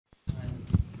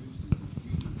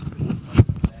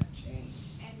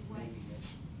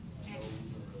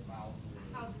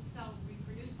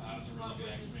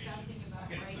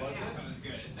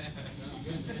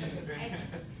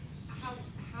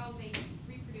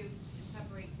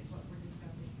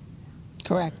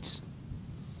Correct.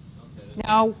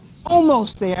 Now,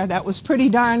 almost there. That was pretty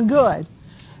darn good.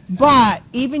 But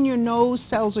even your nose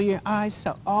cells or your eye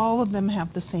cell, all of them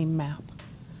have the same map.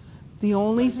 The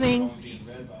only thing...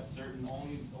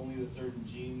 Only a certain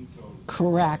gene code.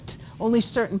 Correct. Only a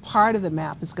certain part of the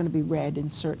map is going to be read in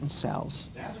certain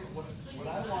cells. That's what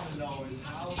I want to know is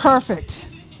how... Perfect.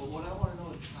 But what I want to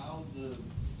know is how the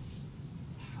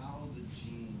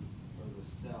gene or the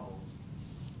cell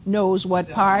knows what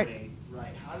part.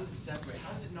 Right. How does it separate?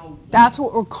 How does it know? That's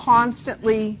what we're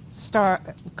constantly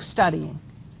studying.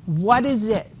 What is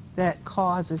it that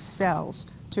causes cells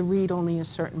to read only a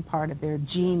certain part of their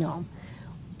genome?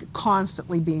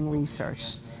 Constantly being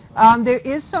researched. There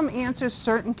is some answers.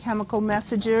 Certain chemical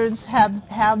messages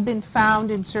have been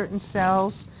found in certain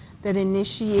cells that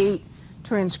initiate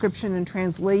transcription and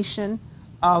translation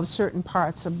of certain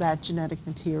parts of that genetic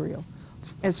material.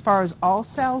 As far as all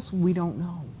cells, we don't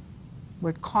know.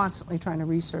 We're constantly trying to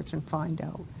research and find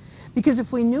out. Because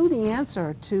if we knew the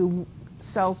answer to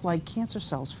cells like cancer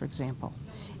cells, for example,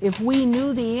 if we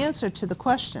knew the answer to the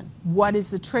question, what is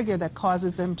the trigger that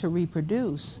causes them to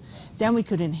reproduce, then we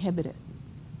could inhibit it.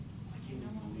 I can't even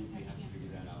believe we haven't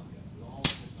figured that out yet. With all the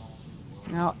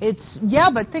technology.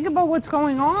 Now, but think about what's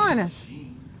going on.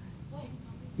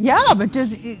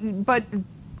 But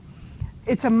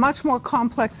it's a much more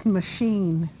complex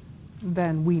machine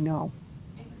than we know.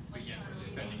 But yet we're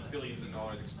spending billions of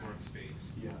dollars exploring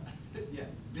space. Yeah,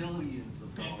 billions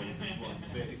of dollars exploring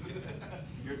space.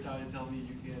 You're trying to tell me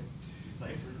you can't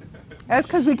decipher? That's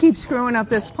because we keep screwing up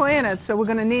this planet, so we're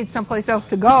going to need someplace else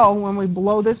to go when we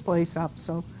blow this place up.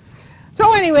 So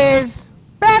anyways,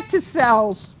 back to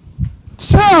cells.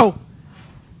 So,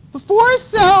 before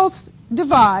cells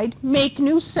divide, make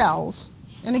new cells,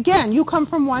 and again, you come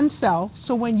from one cell,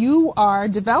 so when you are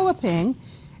developing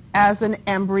as an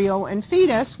embryo and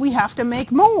fetus, we have to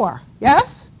make more,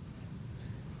 yes?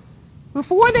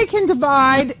 Before they can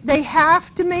divide, they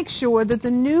have to make sure that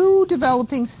the new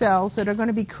developing cells that are going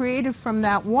to be created from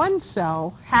that one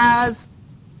cell has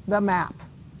the map.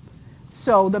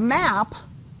 So the map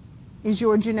is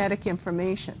your genetic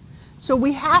information. So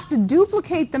we have to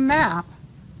duplicate the map,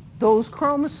 those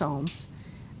chromosomes,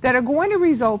 that are going to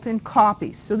result in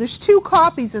copies. So there's 2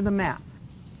 copies of the map.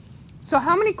 So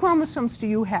how many chromosomes do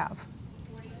you have?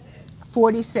 46.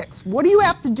 46. What do you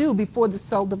have to do before the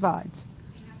cell divides?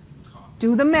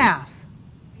 Do the math.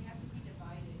 They have to be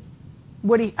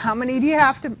divided. How many do you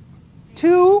have to?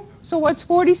 2. So what's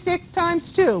 46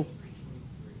 times 2?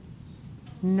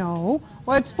 No.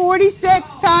 What's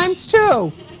 46 times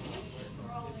 2?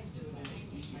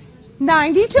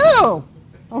 92.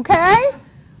 Okay?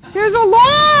 There's a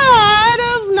lot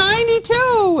of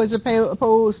 92 as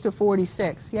opposed to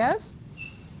 46, yes?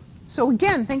 So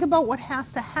again, think about what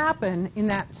has to happen in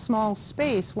that small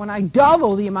space when I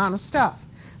double the amount of stuff.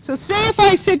 So say if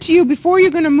I said to you, before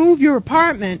you're going to move your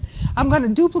apartment, I'm going to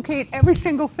duplicate every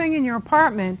single thing in your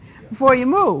apartment before you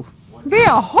move. It'd be a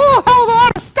whole hell of a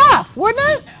lot of stuff, wouldn't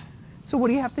it? So what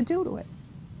do you have to do to it?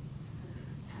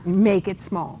 Make it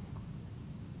small.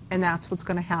 And that's what's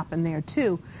going to happen there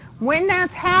too. When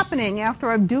that's happening, after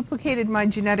I've duplicated my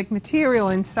genetic material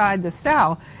inside the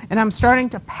cell, and I'm starting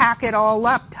to pack it all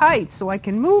up tight so I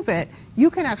can move it, you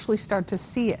can actually start to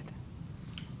see it.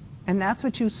 And that's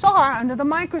what you saw under the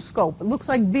microscope. It looks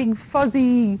like big,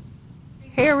 fuzzy,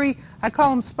 hairy, I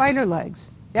call them spider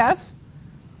legs. Yes?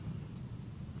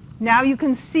 Now you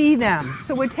can see them.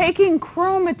 So we're taking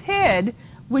chromatid,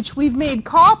 which we've made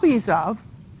copies of,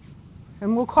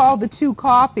 and we'll call the 2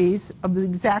 copies of the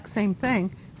exact same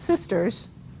thing sisters.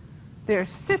 They're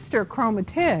sister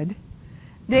chromatid.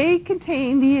 They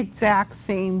contain the exact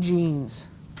same genes.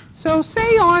 So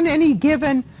say on any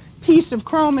given piece of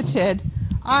chromatid,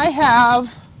 I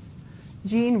have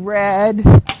gene red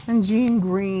and gene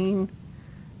green,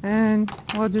 and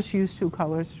we'll just use 2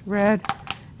 colors, red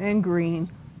and green.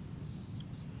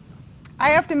 I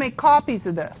have to make copies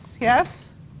of this, yes?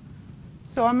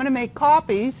 So I'm going to make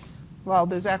copies. Well,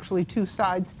 there's actually 2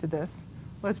 sides to this.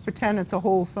 Let's pretend it's a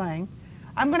whole thing.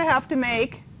 I'm going to have to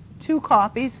make 2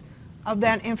 copies of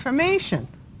that information,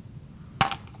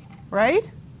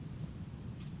 right?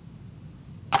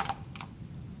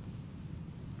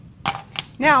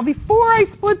 Now, before I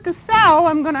split the cell,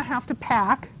 I'm going to have to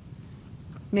pack,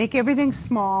 make everything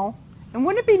small. And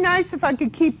wouldn't it be nice if I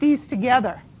could keep these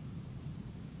together?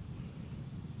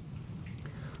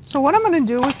 So what I'm going to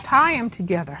do is tie them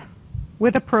together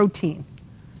with a protein,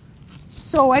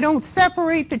 so I don't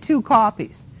separate the 2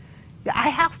 copies. I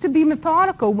have to be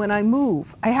methodical when I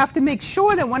move. I have to make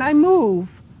sure that when I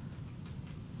move,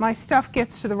 my stuff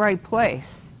gets to the right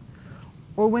place.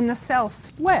 Or when the cell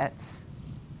splits,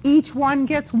 Each one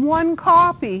gets one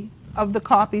copy of the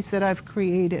copies that I've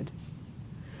created.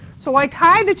 So I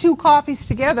tie the two copies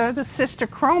together, the sister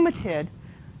chromatid,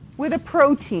 with a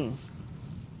protein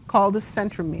called a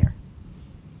centromere.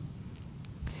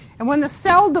 And when the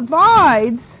cell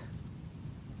divides,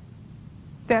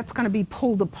 that's going to be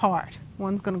pulled apart.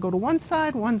 One's going to go to one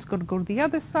side, one's going to go to the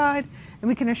other side, and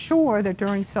we can assure that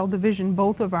during cell division,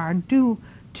 both of our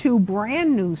two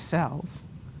brand new cells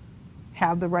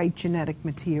have the right genetic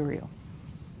material.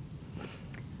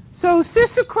 So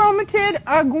sister chromatid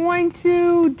are going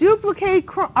to duplicate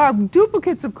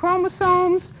duplicates of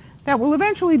chromosomes that will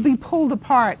eventually be pulled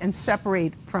apart and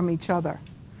separate from each other.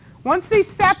 Once they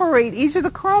separate, each of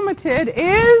the chromatid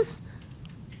is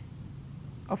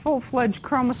a full-fledged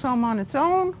chromosome on its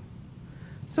own.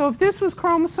 So if this was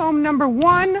chromosome number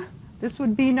 1, this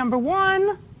would be number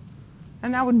 1,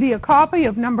 and that would be a copy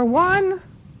of number 1.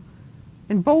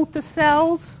 And both the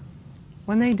cells,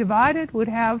 when they divided, would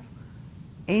have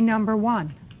a number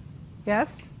 1.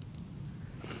 Yes?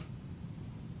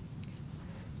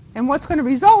 And what's going to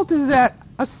result is that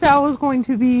a cell is going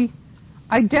to be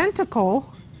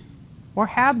identical or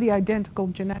have the identical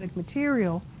genetic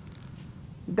material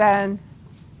than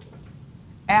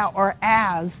or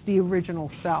as the original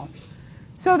cell.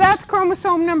 So that's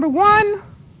chromosome number 1.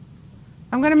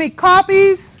 I'm going to make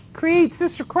copies, create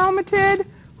sister chromatid.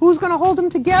 Who's going to hold them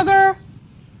together?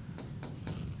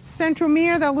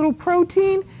 Centromere, that little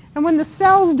protein. And when the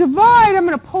cells divide, I'm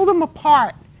going to pull them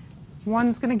apart.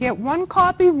 One's going to get one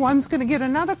copy, one's going to get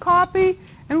another copy.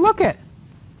 And look at,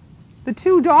 the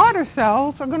two daughter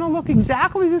cells are going to look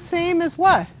exactly the same as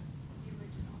what?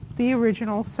 The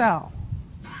original cell.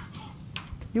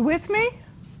 You with me?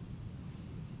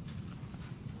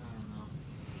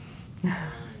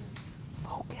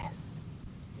 Focus.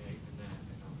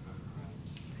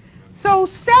 So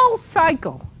cell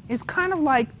cycle is kind of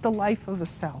like the life of a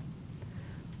cell.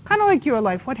 Kind of like your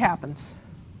life. What happens?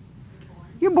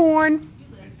 You're born.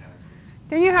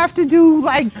 Then you have to do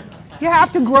you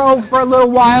have to grow for a little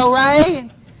while, right?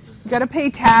 You got to pay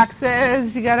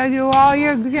taxes. You got to do all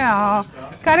your,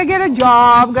 got to get a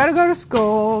job, got to go to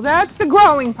school. That's the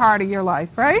growing part of your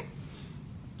life, right?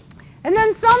 And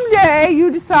then someday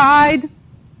you decide,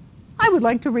 I would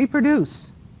like to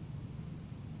reproduce.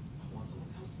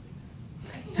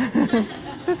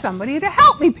 To somebody to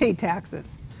help me pay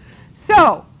taxes.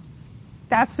 So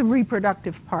that's the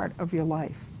reproductive part of your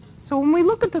life. So when we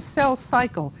look at the cell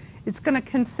cycle, it's going to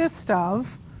consist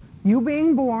of you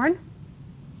being born,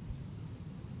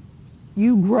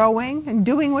 you growing and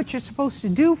doing what you're supposed to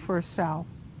do for a cell,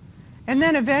 and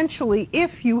then eventually,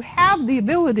 if you have the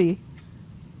ability,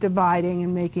 dividing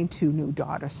and making two new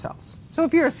daughter cells. So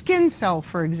if you're a skin cell,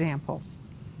 for example,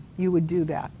 you would do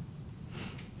that.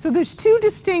 So there's two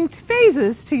distinct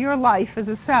phases to your life as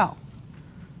a cell.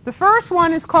 The first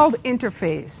one is called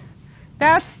interphase.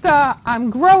 That's the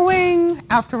I'm growing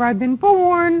after I've been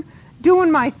born,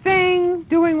 doing my thing,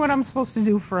 doing what I'm supposed to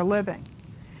do for a living.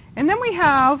 And then we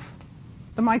have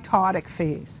the mitotic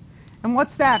phase. And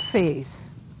what's that phase?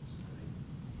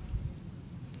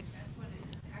 That's when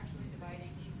it's actually dividing.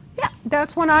 Yeah,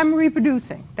 that's when I'm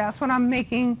reproducing. That's when I'm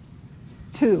making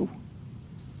two.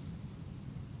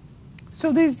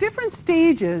 So there's different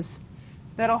stages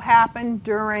that'll happen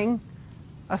during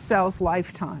a cell's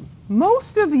lifetime.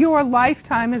 Most of your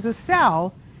lifetime as a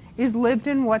cell is lived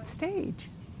in what stage?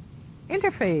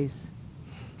 Interphase.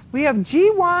 We have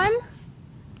G1,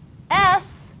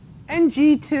 S, and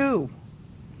G2.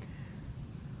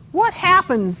 What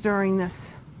happens during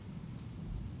this?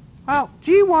 Well,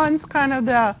 G1's kind of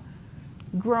the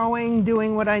growing,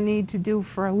 doing what I need to do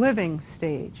for a living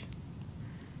stage.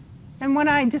 And when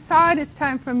I decide it's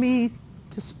time for me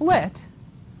to split,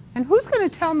 and who's going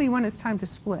to tell me when it's time to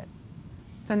split?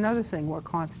 It's another thing we're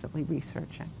constantly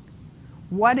researching.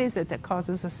 What is it that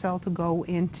causes a cell to go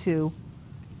into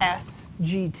S,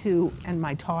 G2, and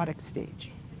mitotic stage?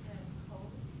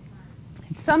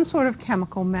 It's some sort of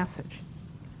chemical message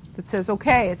that says,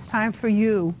 okay, it's time for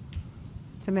you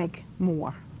to make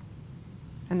more.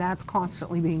 And that's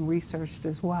constantly being researched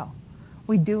as well.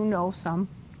 We do know some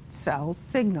cells'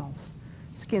 signals.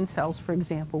 Skin cells, for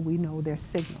example, we know their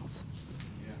signals.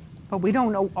 Yeah. But we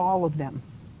don't know all of them.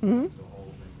 Hmm? The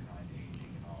whole thing behind aging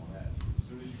and all that. As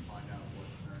soon as you find out what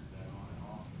turns that on and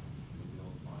off, you'll be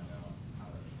able to find out how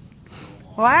to go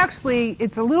on. Well, actually,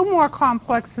 it's a little more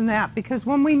complex than that, because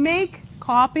when we make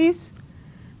copies,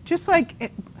 just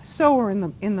like so are in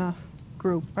the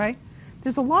group, right?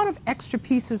 There's a lot of extra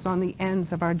pieces on the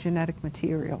ends of our genetic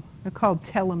material. They're called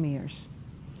telomeres.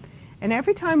 And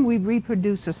every time we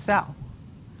reproduce a cell,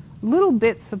 little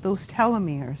bits of those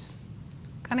telomeres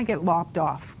kind of get lopped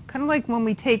off. Kind of like when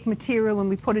we take material and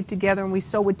we put it together and we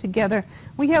sew it together,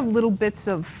 we have little bits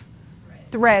of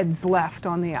threads left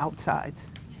on the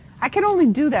outsides. I can only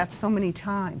do that so many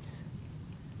times.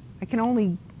 I can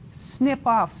only snip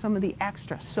off some of the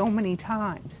extra so many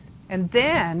times. And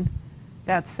then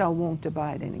that cell won't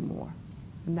divide anymore.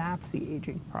 And that's the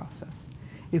aging process.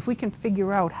 If we can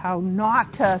figure out how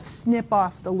not to snip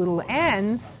off the little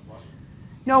ends,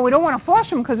 no, we don't want to flush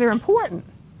them because they're important.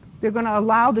 They're going to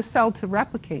allow the cell to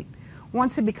replicate.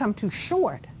 Once they become too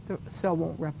short, the cell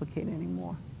won't replicate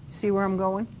anymore. See where I'm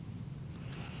going?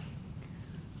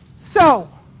 So,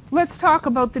 let's talk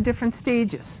about the different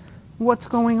stages. What's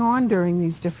going on during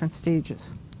these different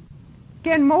stages?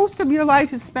 Again, most of your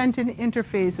life is spent in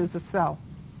interphase as a cell.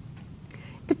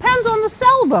 Depends on the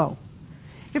cell, though.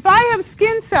 If I have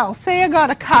skin cells, say I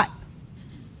got a cut,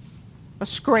 a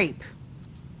scrape,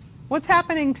 what's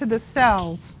happening to the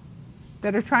cells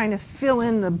that are trying to fill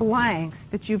in the blanks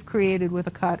that you've created with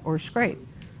a cut or scrape?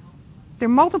 They're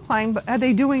multiplying, but are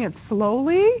they doing it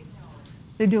slowly?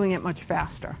 They're doing it much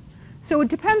faster. So it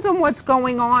depends on what's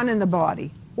going on in the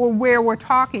body or where we're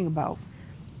talking about.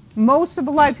 Most of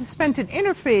the life is spent in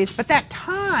interphase, but that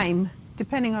time,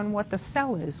 depending on what the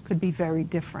cell is, could be very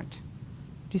different.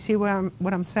 Do you see what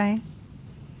I'm saying?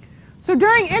 So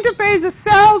during interphase, the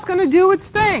cell's going to do its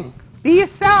thing. Be a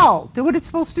cell. Do what it's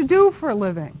supposed to do for a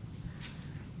living.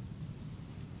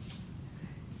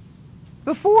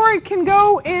 Before it can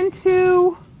go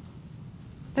into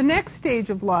the next stage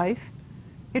of life,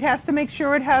 it has to make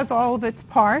sure it has all of its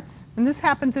parts, and this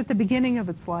happens at the beginning of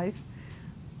its life.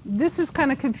 This is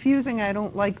kind of confusing. I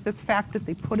don't like the fact that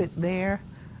they put it there,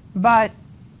 but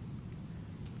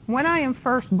when I am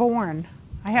first born,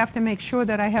 I have to make sure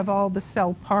that I have all the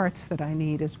cell parts that I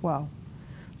need as well.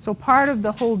 So part of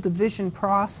the whole division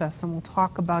process, and we'll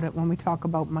talk about it when we talk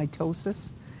about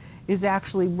mitosis, is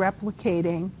actually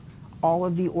replicating all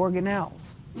of the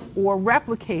organelles or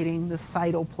replicating the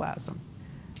cytoplasm.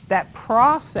 That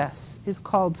process is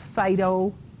called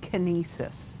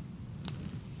cytokinesis.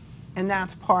 And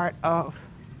that's part of,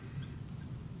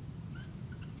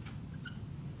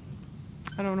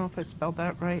 I don't know if I spelled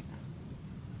that right.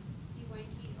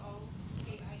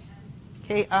 Cytokin.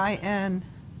 Kin.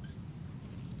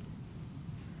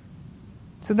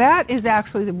 So that is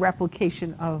actually the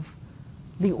replication of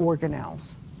the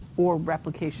organelles or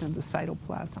replication of the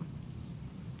cytoplasm.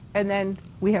 And then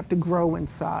we have to grow in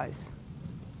size.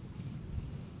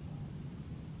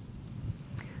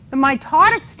 The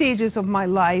mitotic stages of my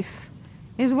life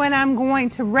is when I'm going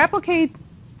to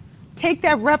take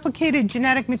that replicated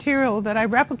genetic material that I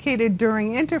replicated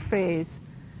during interphase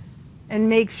and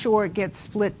make sure it gets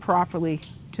split properly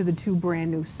to the two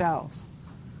brand new cells.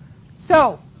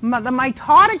 So the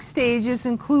mitotic stages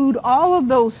include all of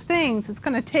those things. It's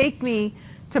going to take me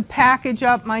to package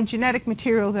up my genetic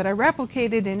material that I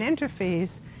replicated in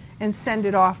interphase and send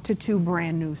it off to two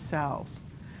brand new cells.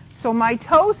 So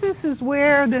mitosis is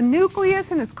where the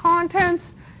nucleus and its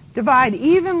contents divide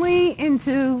evenly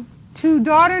into two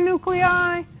daughter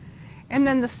nuclei, and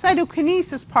then the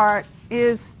cytokinesis part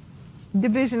is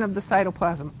division of the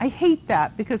cytoplasm. I hate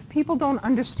that because people don't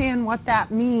understand what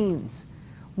that means.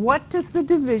 What does the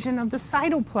division of the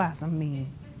cytoplasm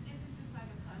mean? Isn't the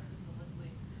cytoplasm the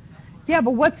liquid stuff? Yeah,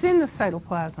 but what's in the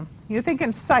cytoplasm? You're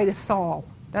thinking cytosol.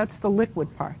 That's the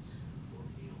liquid part.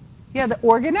 Yeah, the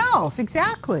organelles,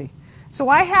 exactly. So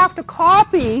I have to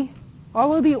copy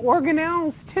all of the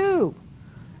organelles too.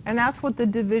 And that's what the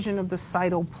division of the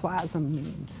cytoplasm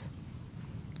means.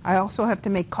 I also have to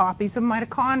make copies of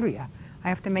mitochondria. I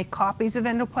have to make copies of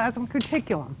endoplasmic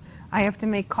reticulum. I have to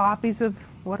make copies of,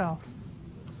 what else?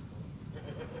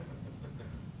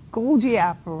 Golgi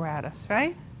apparatus,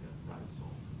 right?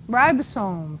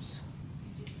 Ribosomes.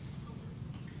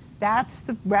 That's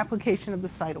the replication of the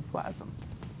cytoplasm.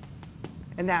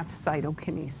 And that's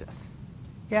cytokinesis.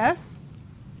 Yes?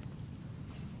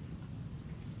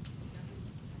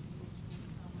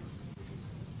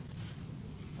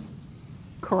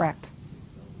 Correct.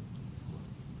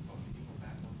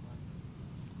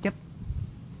 Yep.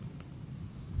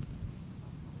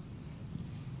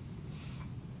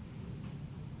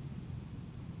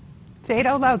 Say it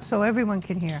out loud so everyone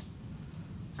can hear.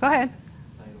 Go ahead.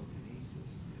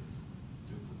 Cytokinesis is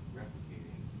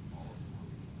replicating all of the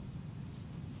organelles.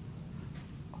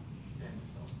 Then the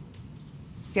cell splits.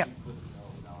 Yep. You split the cell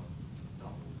without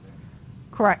doubles there.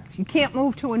 Correct. You can't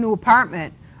move to a new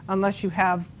apartment unless you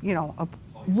have, a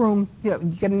room. You're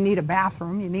going to need a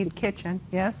bathroom. You need a kitchen.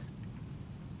 Yes?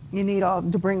 You need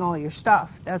to bring all your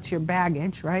stuff. That's your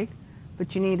baggage, right?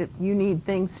 But you need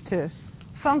things to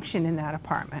function in that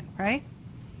apartment, right?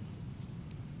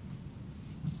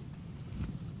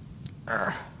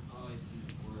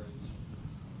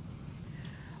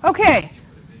 Okay.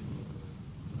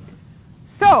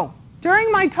 So, during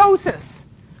mitosis,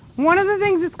 one of the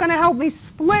things that's going to help me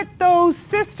split those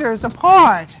sisters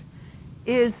apart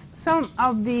is some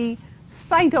of the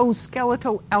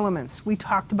cytoskeletal elements we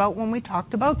talked about when we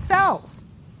talked about cells.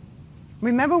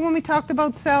 Remember when we talked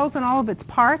about cells and all of its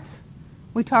parts?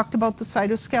 We talked about the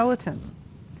cytoskeleton.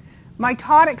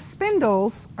 Mitotic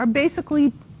spindles are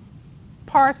basically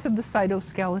parts of the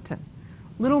cytoskeleton,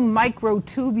 little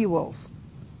microtubules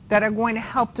that are going to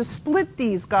help to split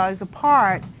these guys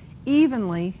apart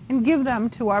evenly and give them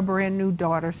to our brand new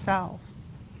daughter cells.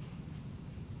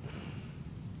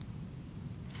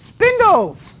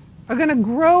 Spindles are going to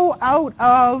grow out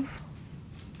of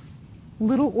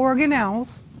little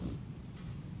organelles,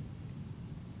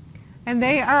 and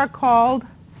they are called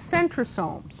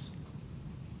centrosomes.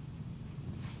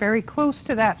 Very close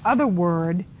to that other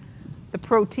word, the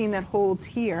protein that holds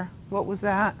here. What was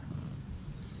that?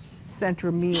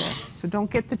 Centromere. So don't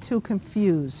get the two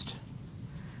confused.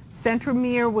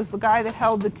 Centromere was the guy that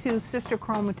held the two sister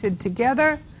chromatid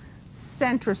together.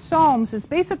 Centrosomes is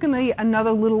basically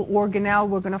another little organelle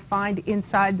we're going to find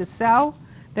inside the cell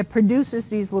that produces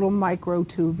these little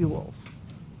microtubules,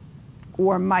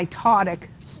 or mitotic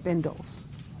spindles.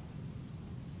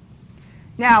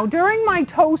 Now, during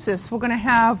mitosis, we're going to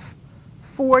have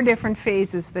 4 different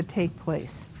phases that take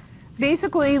place.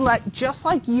 Basically, just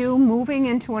like you moving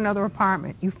into another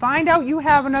apartment. You find out you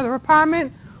have another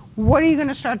apartment, what are you going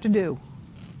to start to do?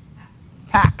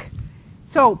 Pack.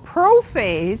 So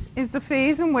prophase is the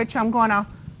phase in which I'm going to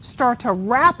start to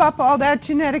wrap up all that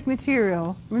genetic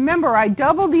material. Remember, I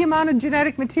doubled the amount of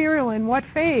genetic material in what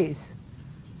phase?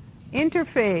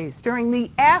 Interphase, during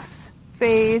the S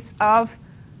phase of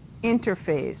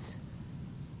interphase.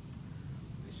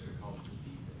 They should have called it the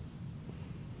D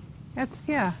phase That's,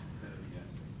 yeah. instead of the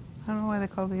S phase. I don't know why they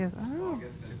call the S. I don't Well, I know.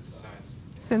 guess synthesize.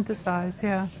 Synthesize,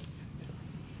 yeah.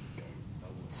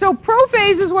 So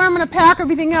prophase is where I'm going to pack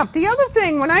everything up. The other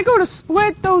thing, when I go to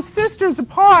split those sisters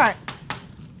apart,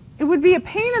 it would be a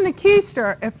pain in the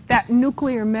keister if that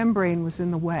nuclear membrane was in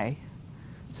the way.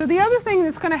 So the other thing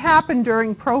that's going to happen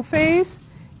during prophase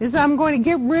is I'm going to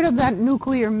get rid of that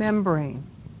nuclear membrane,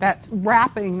 that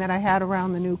wrapping that I had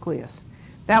around the nucleus.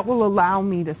 That will allow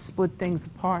me to split things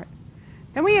apart.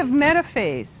 Then we have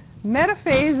metaphase.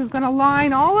 Metaphase is going to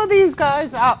line all of these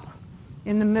guys up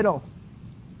in the middle.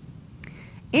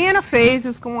 Anaphase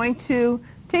is going to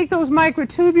take those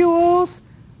microtubules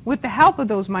with the help of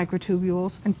those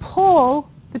microtubules and pull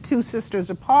the two sisters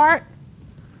apart,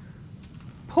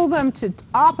 pull them to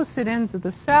opposite ends of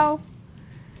the cell.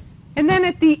 And then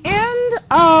at the end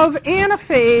of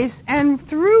anaphase and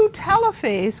through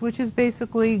telophase, which is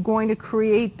basically going to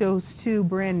create those two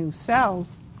brand new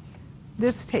cells,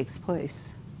 this takes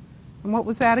place. And what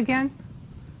was that again?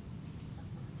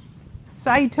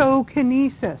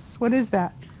 Cytokinesis. What is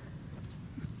that?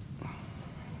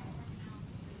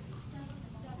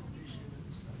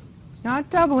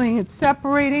 Not doubling, it's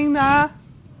separating the,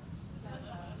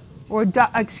 or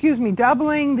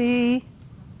doubling the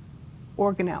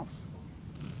organelles.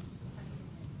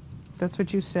 That's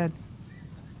what you said.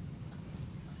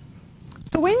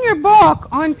 So in your book,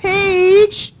 on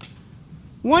page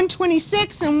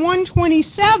 126 and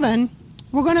 127,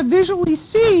 we're going to visually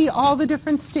see all the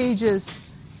different stages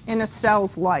in a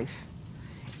cell's life.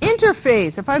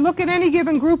 Interphase, if I look at any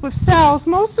given group of cells,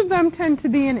 most of them tend to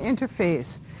be in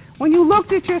interphase. When you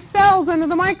looked at your cells under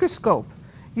the microscope,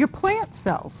 your plant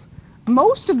cells,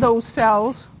 most of those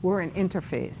cells were in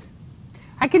interphase.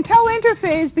 I can tell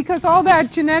interphase because all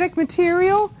that genetic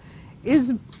material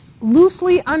is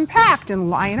loosely unpacked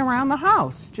and lying around the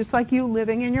house, just like you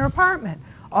living in your apartment.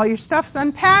 All your stuff's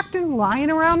unpacked and lying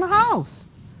around the house.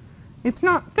 It's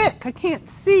not thick. I can't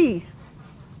see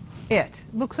it. It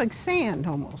looks like sand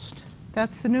almost.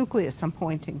 That's the nucleus I'm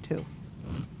pointing to.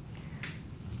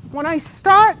 When I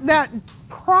start that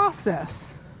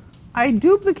process, I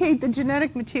duplicate the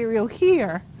genetic material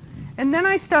here, and then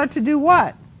I start to do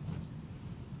what?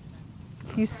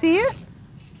 Do you see it?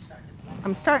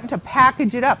 I'm starting to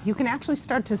package it up. You can actually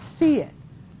start to see it.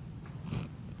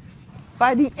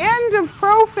 By the end of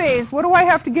prophase, what do I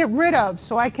have to get rid of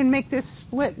so I can make this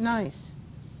split nice?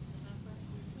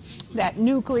 That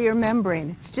nuclear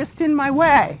membrane. It's just in my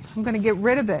way. I'm going to get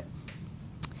rid of it.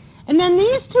 And then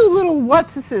these two little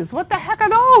whatsases, what the heck are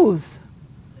those?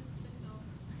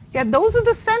 Yeah, those are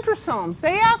the centrosomes.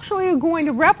 They actually are going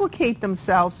to replicate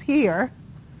themselves here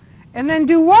and then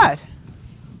do what?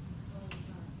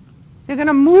 They're going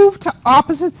to move to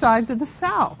opposite sides of the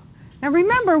cell. Now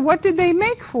remember, what did they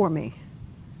make for me?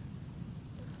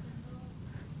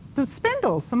 the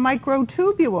spindles, the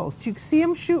microtubules. Do you see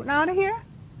them shooting out of here?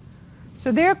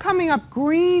 So they're coming up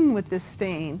green with this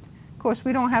stain. Of course,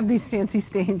 we don't have these fancy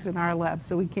stains in our lab,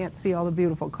 so we can't see all the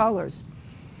beautiful colors.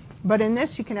 But in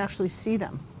this, you can actually see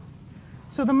them.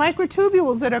 So the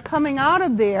microtubules that are coming out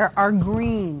of there are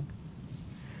green.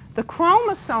 The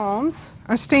chromosomes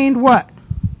are stained what?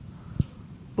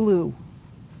 Blue.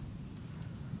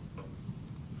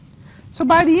 So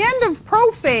by the end of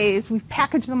prophase, we've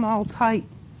packaged them all tight.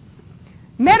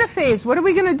 Metaphase, what are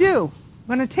we going to do?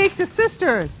 We're going to take the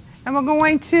sisters, and we're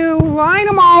going to line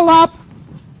them all up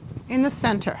in the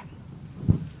center.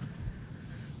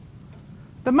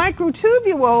 The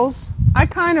microtubules, I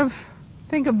kind of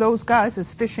think of those guys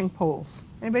as fishing poles.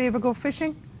 Anybody ever go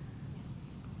fishing?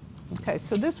 Okay,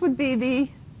 so this would be the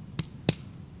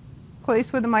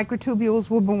place where the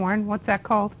microtubules were born. What's that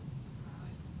called?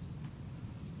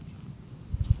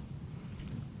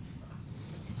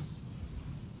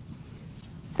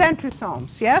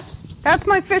 Centrosomes, yes? That's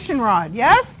my fishing rod,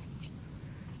 yes?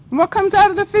 And what comes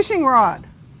out of the fishing rod?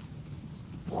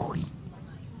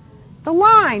 The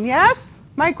line, yes?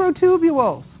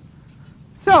 Microtubules.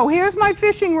 So here's my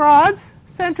fishing rods,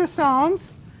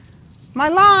 centrosomes. My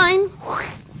line,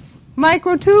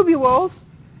 microtubules.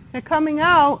 They're coming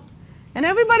out. And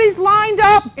everybody's lined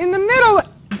up in the middle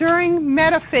during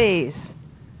metaphase.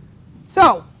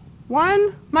 So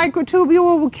one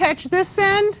microtubule will catch this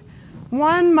end.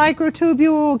 One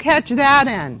microtubule will catch that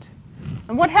end.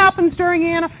 And what happens during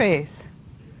anaphase?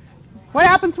 What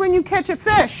happens when you catch a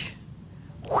fish?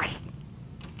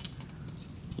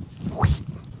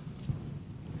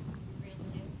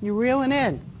 You're reeling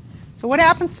in. So what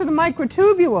happens to the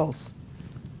microtubules?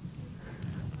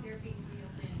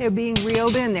 They're being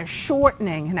reeled in. They're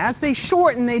shortening. And as they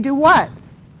shorten, they do what?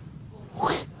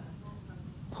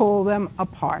 Pull them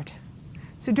apart.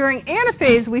 So during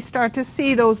anaphase, we start to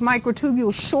see those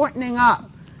microtubules shortening up,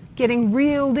 getting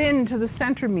reeled into the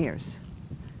centromeres,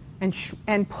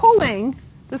 and pulling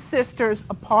the sisters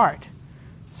apart.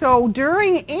 So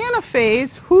during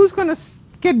anaphase, who's going to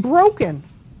get broken?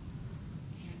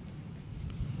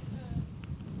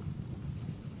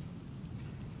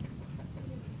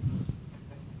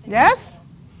 Yes?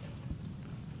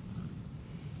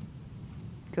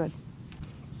 Good.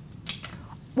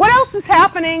 What else is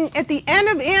happening at the end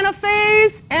of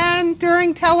anaphase and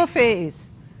during telophase?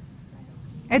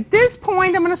 At this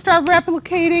point, I'm going to start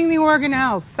replicating the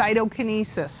organelles,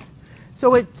 cytokinesis.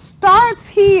 So it starts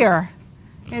here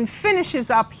and finishes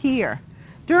up here.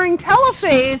 During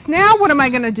telophase, now what am I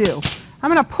going to do?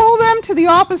 I'm going to pull them to the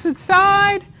opposite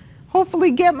side,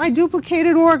 hopefully get my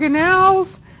duplicated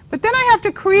organelles, but then I have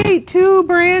to create two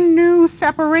brand new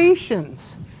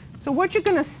separations. So what you're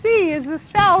going to see is the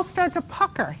cells start to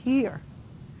pucker here.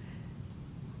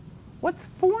 What's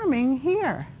forming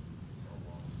here?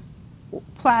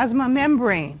 Plasma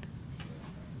membrane,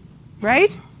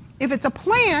 right? If it's a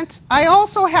plant, I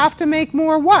also have to make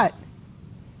more what?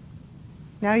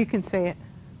 Now you can say it.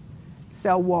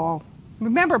 Cell wall.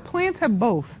 Remember, plants have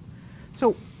both.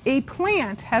 So a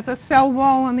plant has a cell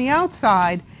wall on the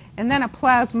outside and then a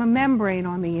plasma membrane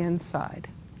on the inside.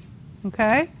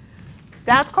 Okay?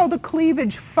 That's called the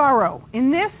cleavage furrow. In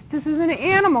this is an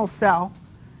animal cell,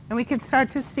 and we can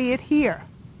start to see it here.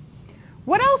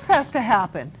 What else has to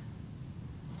happen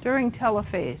during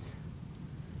telophase?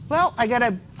 Well,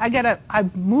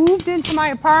 I've moved into my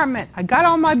apartment. I got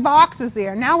all my boxes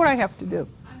there. Now what do I have to do?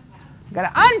 I've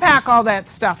got to unpack all that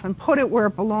stuff and put it where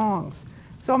it belongs.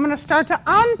 So I'm going to start to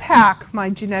unpack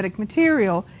my genetic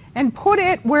material and put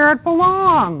it where it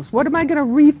belongs. What am I going to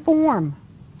reform?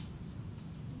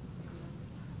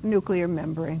 Nuclear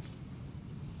membrane.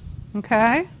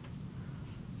 Okay?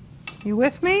 You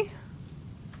with me?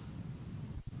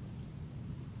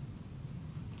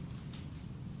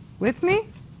 With me?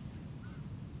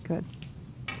 Good.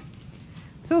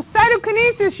 So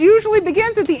cytokinesis usually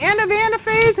begins at the end of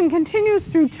anaphase and continues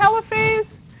through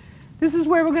telophase. This is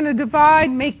where we're going to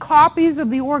divide, make copies of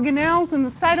the organelles in the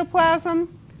cytoplasm.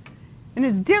 And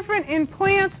it's different in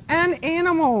plants and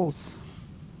animals.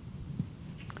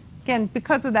 Again,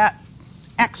 because of that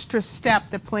extra step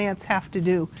that plants have to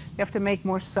do. They have to make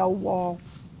more cell wall.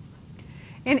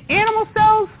 In animal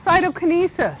cells,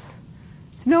 cytokinesis.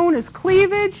 It's known as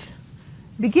cleavage.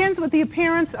 It begins with the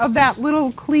appearance of that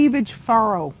little cleavage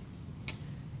furrow.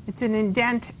 It's an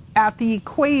indent at the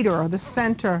equator, or the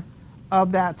center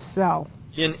of that cell.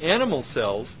 In animal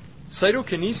cells,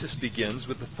 cytokinesis begins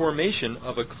with the formation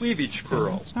of a cleavage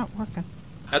furrow. It's not working.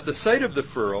 At the site of the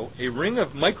furrow, a ring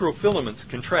of microfilaments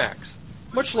contracts,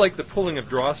 much like the pulling of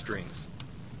drawstrings.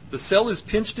 The cell is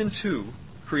pinched in two,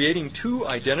 creating two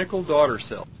identical daughter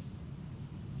cells.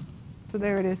 So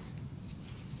there it is.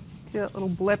 See that little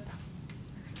blip?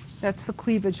 That's the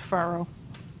cleavage furrow.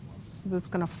 So that's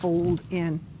going to fold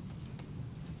in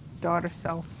daughter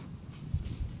cells.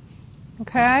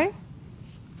 Okay?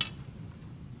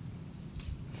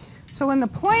 So in the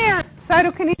plant,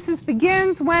 cytokinesis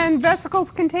begins when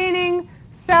vesicles containing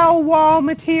cell wall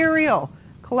material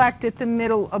collect at the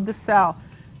middle of the cell.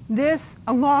 This,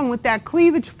 along with that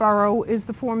cleavage furrow, is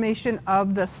the formation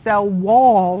of the cell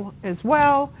wall as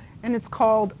well, and it's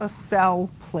called a cell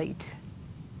plate.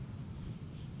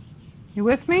 You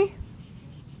with me?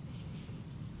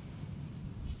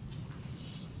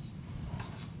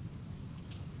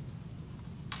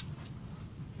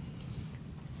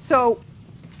 So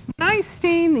when I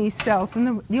stain these cells,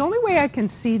 and the only way I can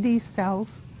see these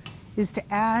cells is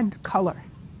to add color.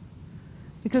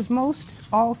 Because most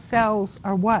all cells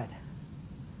are what?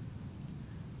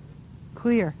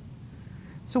 Clear.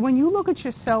 So when you look at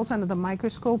your cells under the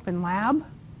microscope in lab,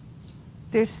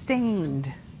 they're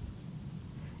stained.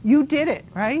 You did it,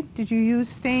 right? Did you use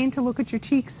stain to look at your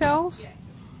cheek cells? Yes.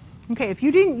 Okay, if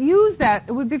you didn't use that,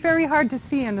 it would be very hard to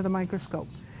see under the microscope.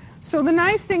 So the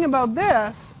nice thing about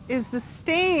this is the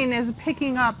stain is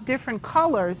picking up different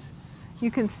colors.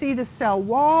 You can see the cell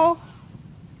wall,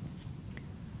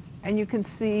 and you can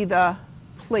see the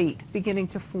plate beginning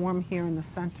to form here in the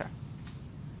center.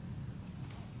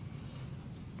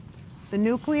 The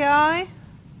nuclei,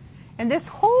 and this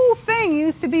whole thing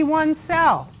used to be one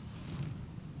cell.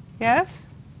 Yes?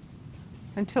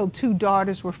 Until two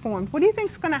daughters were formed. What do you think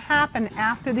is going to happen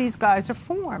after these guys are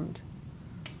formed?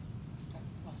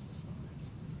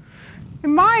 It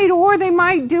might, or they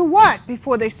might do what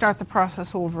before they start the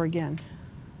process over again?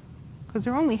 Because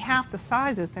they're only half the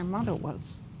size as their mother was.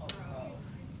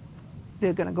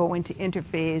 They're going to go into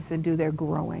interphase and do their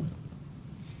growing.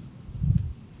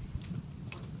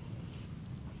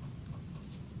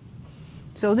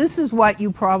 So this is what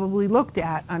you probably looked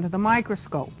at under the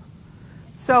microscope.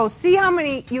 So see how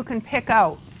many you can pick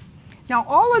out. Now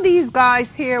all of these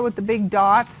guys here with the big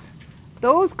dots,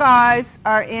 those guys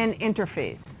are in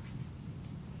interphase.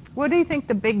 What do you think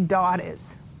the big dot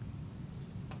is?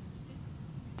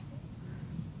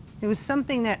 It was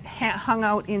something that hung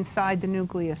out inside the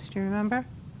nucleus. Do you remember?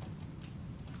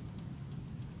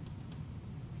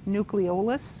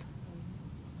 Nucleolus?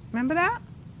 Remember that?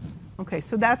 Okay,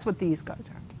 so that's what these guys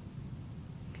are.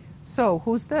 So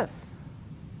who's this?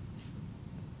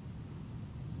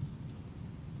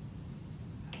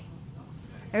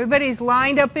 Everybody's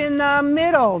lined up in the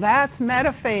middle. That's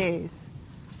metaphase.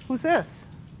 Who's this?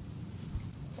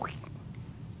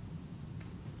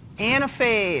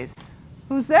 Anaphase.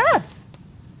 Who's this?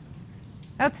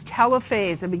 That's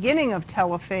telophase, the beginning of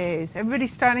telophase.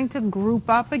 Everybody's starting to group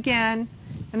up again,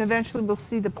 and eventually we'll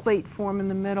see the plate form in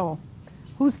the middle.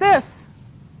 Who's this?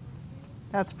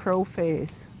 That's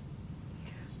prophase.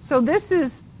 So this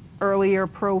is earlier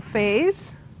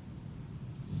prophase.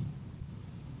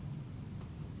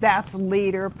 That's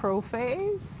later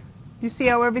prophase. You see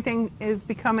how everything is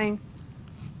becoming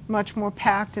much more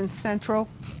packed and central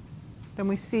than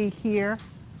we see here?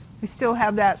 We still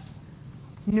have that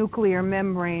nuclear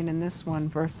membrane in this one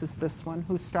versus this one,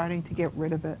 who's starting to get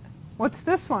rid of it. What's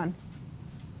this one?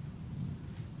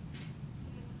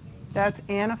 That's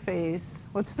anaphase.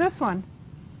 What's this one?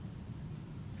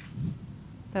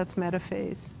 That's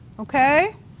metaphase.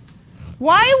 Okay?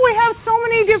 Why do we have so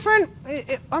many different...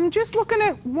 I'm just looking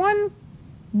at one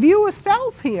view of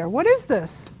cells here. What is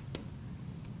this?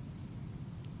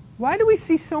 Why do we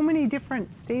see so many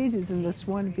different stages in this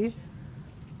one view?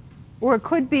 Or it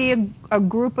could be a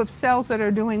group of cells that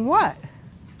are doing what?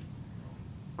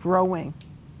 Growing.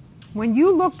 When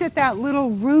you looked at that little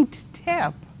root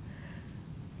tip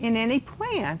in any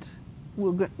plant,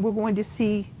 we're going to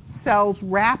see cells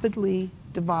rapidly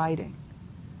dividing.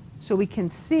 So we can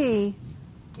see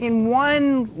in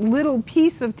one little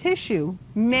piece of tissue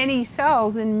many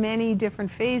cells in many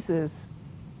different phases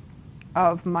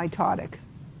of mitotic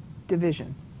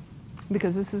division,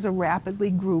 because this is a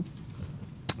rapidly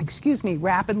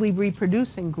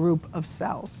reproducing group of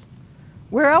cells.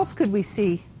 Where else could we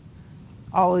see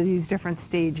all of these different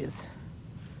stages?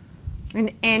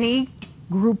 In any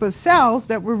group of cells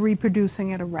that were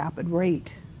reproducing at a rapid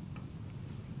rate.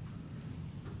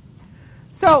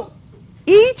 So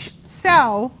each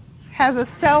cell has a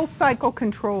cell cycle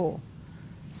control,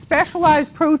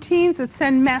 specialized proteins that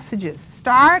send messages,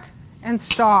 start and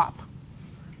stop.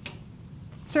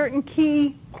 Certain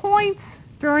key points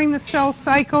during the cell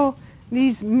cycle,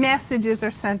 these messages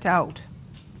are sent out.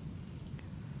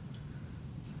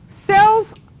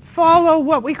 Cells follow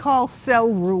what we call cell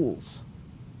rules.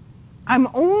 I'm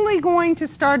only going to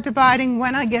start dividing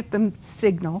when I get the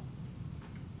signal.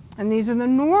 And these are the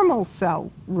normal cell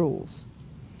rules.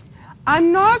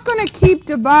 I'm not going to keep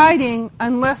dividing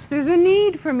unless there's a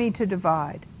need for me to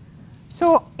divide.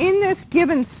 So in this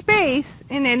given space,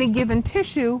 in any given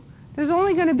tissue, there's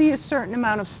only going to be a certain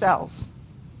amount of cells.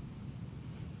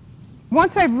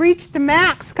 Once I've reached the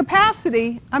max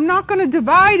capacity, I'm not going to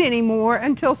divide anymore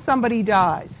until somebody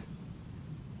dies.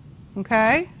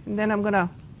 Okay? And then I'm going to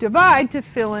divide to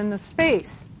fill in the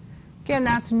space. Again,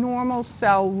 that's normal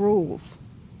cell rules.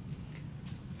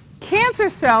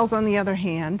 Cancer cells, on the other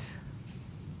hand,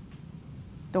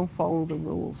 don't follow the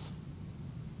rules.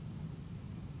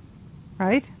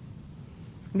 Right?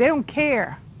 They don't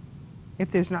care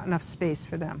if there's not enough space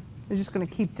for them. They're just going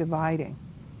to keep dividing.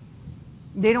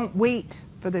 They don't wait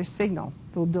for their signal.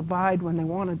 They'll divide when they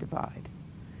want to divide.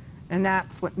 And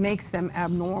that's what makes them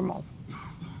abnormal.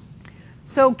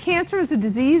 So cancer is a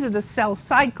disease of the cell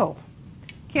cycle.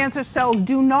 Cancer cells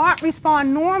do not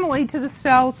respond normally to the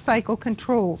cell cycle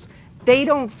controls. They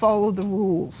don't follow the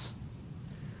rules.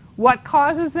 What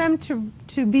causes them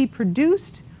to be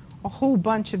produced? A whole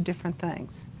bunch of different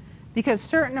things. Because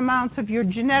certain amounts of your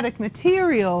genetic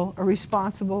material are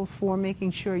responsible for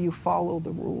making sure you follow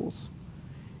the rules.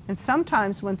 And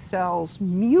sometimes when cells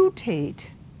mutate,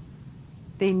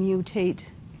 they mutate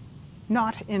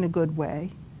not in a good way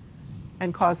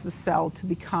and cause the cell to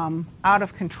become out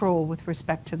of control with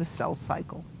respect to the cell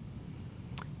cycle.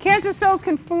 Cancer cells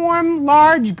can form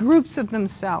large groups of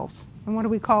themselves. And what do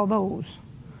we call those?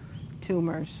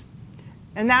 Tumors.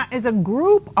 And that is a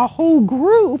whole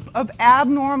group of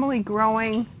abnormally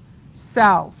growing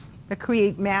cells that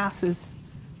create masses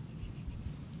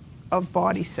of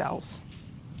body cells.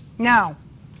 Now,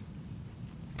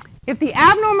 if the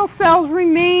abnormal cells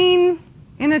remain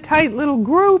in a tight little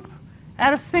group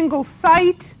at a single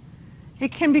site,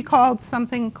 it can be called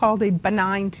something called a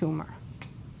benign tumor.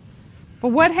 But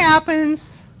what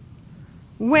happens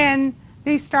when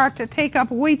they start to take up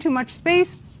way too much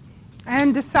space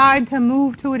and decide to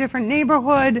move to a different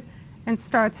neighborhood and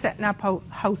start setting up a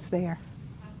house there?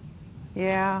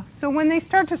 Yeah, so when they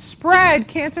start to spread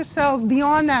cancer cells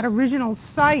beyond that original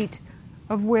site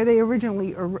of where they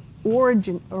originally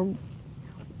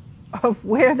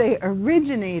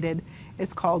originated,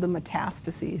 is called a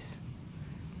metastases.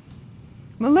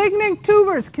 Malignant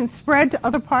tumors can spread to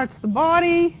other parts of the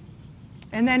body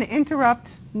and then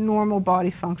interrupt normal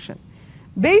body function.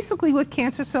 Basically what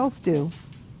cancer cells do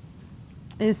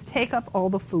is take up all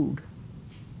the food.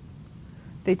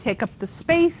 They take up the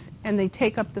space and they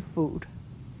take up the food.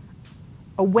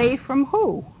 Away from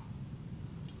who?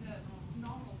 The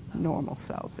normal cells. Normal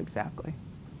cells, exactly.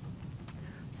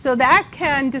 So that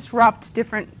can disrupt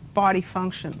different body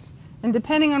functions. And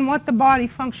depending on what the body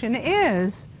function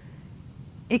is,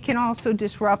 it can also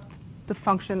disrupt the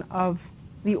function of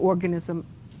the organism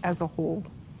as a whole.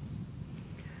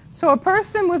 So a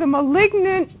person with a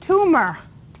malignant tumor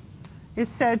is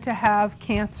said to have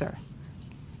cancer.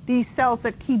 These cells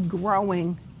that keep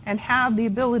growing and have the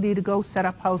ability to go set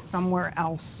up house somewhere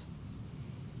else.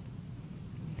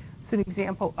 It's an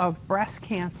example of breast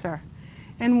cancer.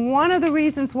 And one of the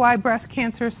reasons why breast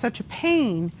cancer is such a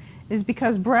pain is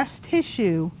because breast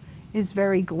tissue is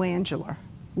very glandular.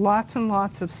 Lots and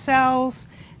lots of cells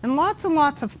and lots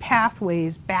of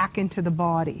pathways back into the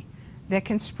body that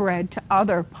can spread to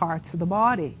other parts of the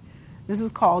body. This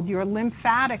is called your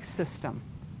lymphatic system.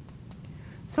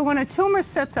 So when a tumor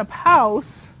sets up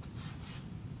house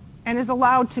and is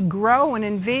allowed to grow and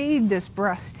invade this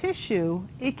breast tissue,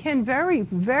 it can very,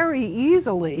 very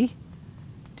easily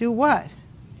do what?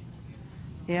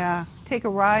 Yeah, take a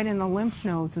ride in the lymph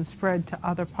nodes and spread to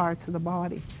other parts of the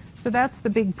body. So that's the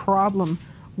big problem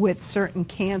with certain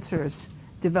cancers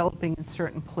developing in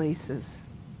certain places.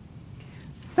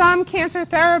 Some cancer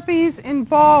therapies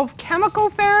involve chemical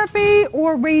therapy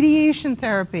or radiation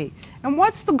therapy. And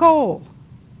what's the goal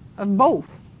of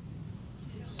both?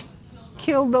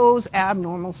 Kill those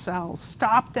abnormal cells,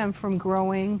 stop them from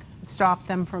growing, stop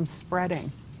them from spreading.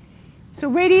 So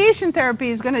radiation therapy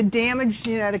is going to damage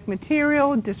genetic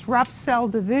material, disrupt cell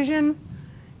division.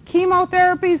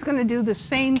 Chemotherapy is going to do the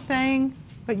same thing,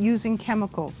 but using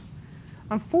chemicals.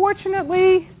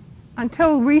 Unfortunately,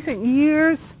 until recent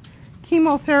years,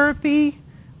 chemotherapy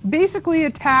basically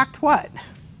attacked what?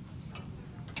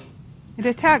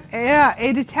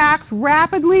 It attacks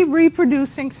rapidly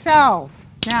reproducing cells.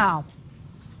 Now,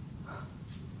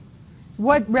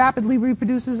 what rapidly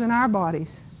reproduces in our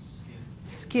bodies?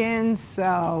 Skin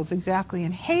cells, exactly.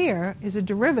 And hair is a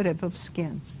derivative of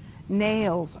skin.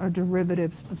 Nails are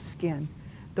derivatives of skin.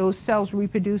 Those cells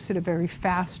reproduce at a very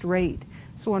fast rate.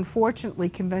 So unfortunately,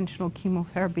 conventional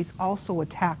chemotherapies also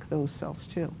attack those cells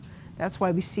too. That's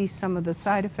why we see some of the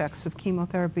side effects of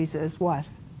chemotherapies as what?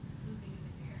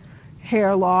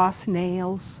 Hair loss,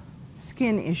 nails,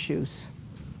 skin issues.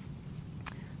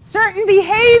 Certain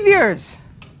behaviors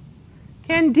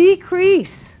can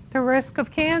decrease the risk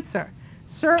of cancer.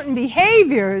 Certain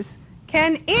behaviors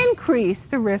can increase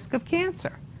the risk of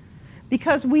cancer.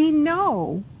 Because we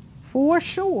know for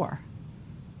sure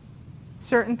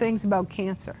certain things about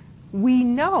cancer. We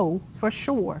know for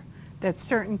sure that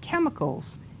certain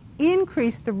chemicals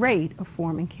increase the rate of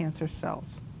forming cancer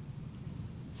cells.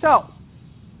 So,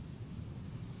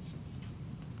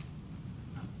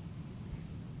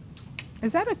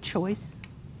 is that a choice?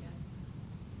 Yes.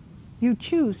 You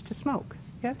choose to smoke,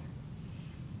 yes?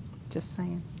 Just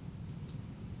saying.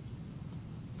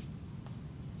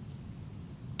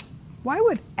 Why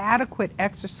would adequate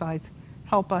exercise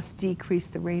help us decrease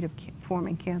the rate of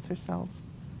forming cancer cells?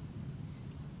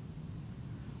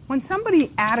 When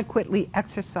somebody adequately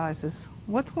exercises,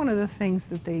 what's one of the things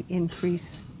that they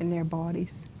increase in their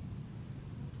bodies?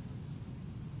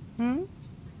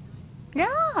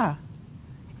 Yeah.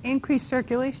 Increase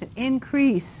circulation.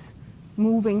 Increase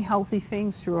moving healthy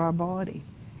things through our body.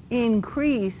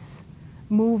 Increase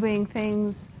moving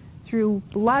things through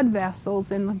blood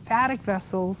vessels and lymphatic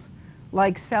vessels,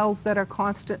 like cells that are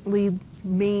constantly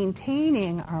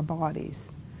maintaining our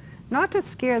bodies. Not to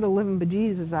scare the living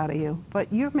bejesus out of you,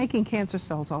 but you're making cancer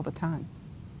cells all the time.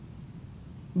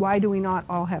 Why do we not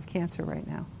all have cancer right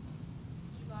now?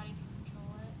 Your body can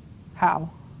control it. How?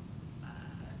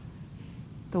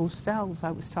 Those cells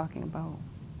I was talking about.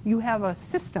 You have a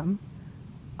system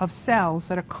of cells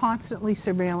that are constantly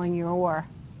surveilling your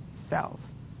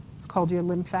cells. It's called your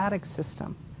lymphatic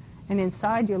system. And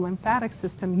inside your lymphatic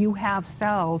system, you have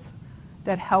cells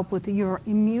that help with your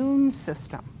immune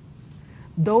system.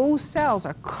 Those cells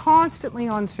are constantly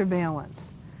on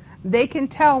surveillance. They can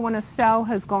tell when a cell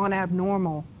has gone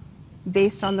abnormal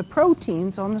based on the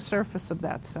proteins on the surface of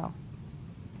that cell.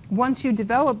 Once you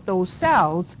develop those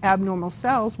cells, abnormal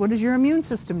cells, what does your immune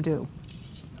system do?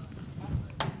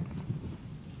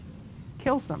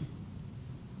 Kills them.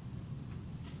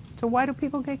 So why do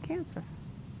people get cancer?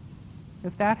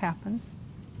 If that happens,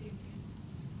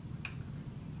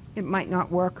 it might not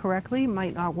work correctly,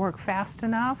 might not work fast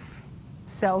enough.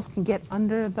 Cells can get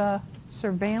under the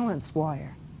surveillance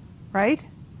wire, right?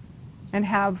 And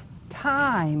have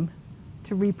time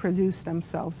to reproduce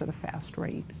themselves at a fast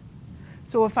rate.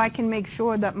 So if I can make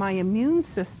sure that my immune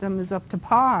system is up to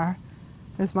par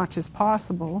as much as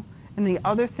possible, and the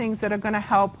other things that are going to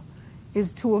help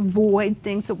is to avoid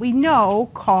things that we know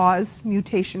cause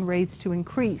mutation rates to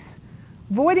increase.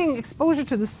 Avoiding exposure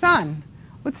to the sun.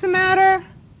 What's the matter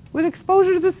with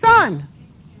exposure to the sun?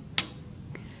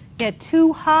 Get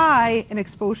too high in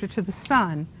exposure to the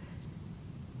sun.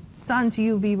 Sun's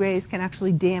UV rays can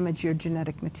actually damage your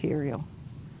genetic material.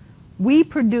 We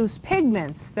produce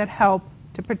pigments that help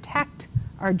to protect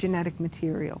our genetic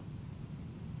material.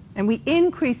 And we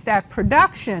increase that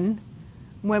production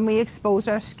when we expose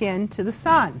our skin to the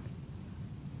sun.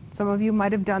 Some of you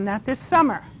might have done that this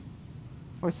summer.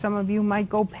 Or some of you might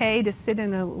go pay to sit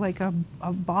in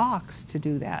a box to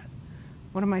do that.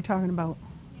 What am I talking about?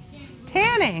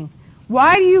 Tanning.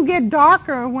 Why do you get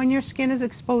darker when your skin is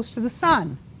exposed to the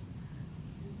sun?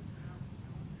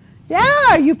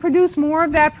 Yeah, you produce more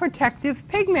of that protective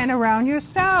pigment around your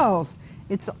cells.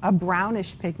 It's a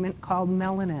brownish pigment called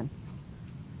melanin.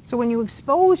 So when you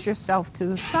expose yourself to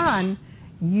the sun,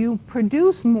 you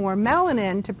produce more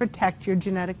melanin to protect your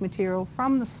genetic material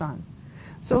from the sun.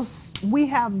 So we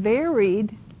have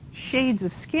varied shades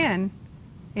of skin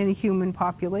in the human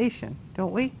population,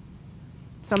 don't we?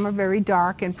 Some are very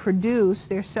dark and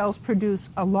their cells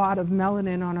produce a lot of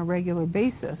melanin on a regular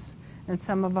basis. And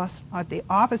some of us at the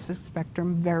opposite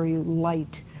spectrum, very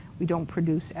light. We don't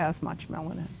produce as much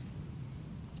melanin.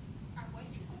 Are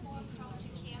white people more prone to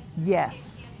cancer?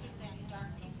 Yes. Than dark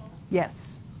people?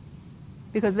 Yes.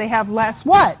 Because they have less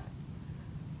what?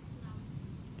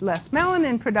 Less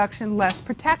melanin production, less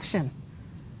protection.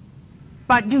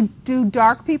 But do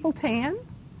dark people tan?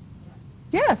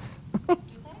 Yes. Do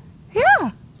they?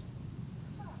 Yeah.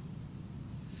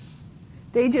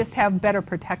 They just have better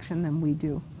protection than we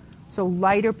do. So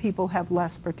lighter people have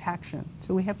less protection.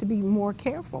 So we have to be more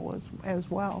careful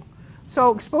as well.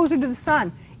 So exposure to the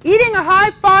sun. Eating a high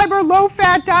fiber, low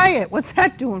fat diet. What's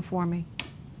that doing for me?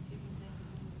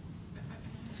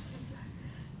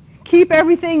 Keep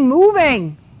everything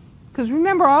moving. Because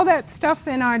remember, all that stuff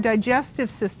in our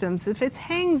digestive systems, if it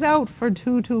hangs out for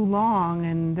too long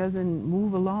and doesn't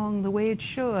move along the way it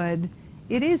should,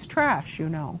 it is trash, you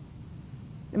know.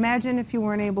 Imagine if you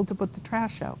weren't able to put the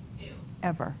trash out,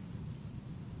 ever.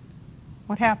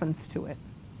 What happens to it?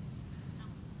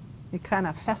 It kind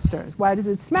of festers. Why does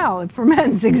it smell? It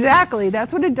ferments, exactly.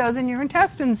 That's what it does in your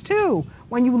intestines too,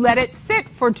 when you let it sit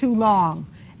for too long.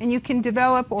 And you can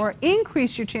develop or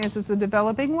increase your chances of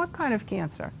developing what kind of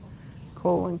cancer?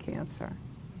 Colon cancer.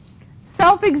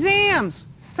 Self-exams,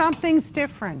 something's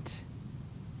different.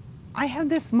 I have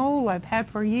this mole I've had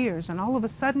for years, and all of a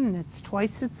sudden it's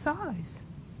twice its size.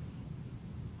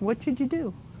 What should you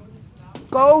do?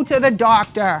 Go to the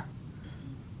doctor.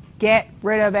 Get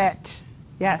rid of it.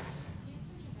 Yes.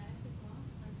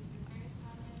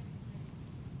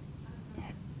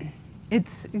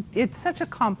 It's such a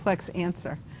complex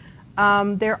answer.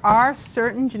 There are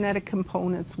certain genetic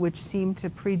components which seem to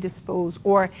predispose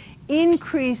or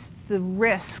increase the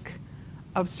risk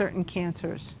of certain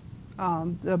cancers.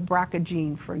 The BRCA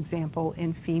gene, for example,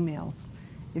 in females.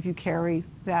 If you carry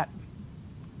that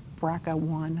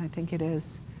BRCA1, I think it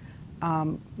is,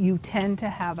 you tend to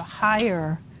have a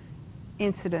higher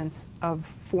incidence of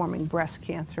forming breast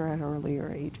cancer at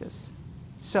earlier ages.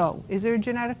 So, is there a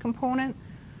genetic component?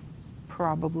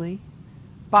 Probably.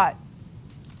 But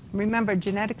remember,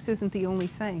 genetics isn't the only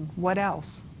thing. What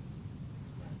else?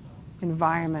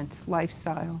 Environment,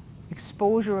 lifestyle,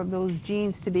 exposure of those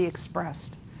genes to be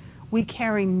expressed. We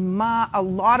carry a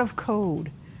lot of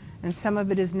code, and some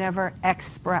of it is never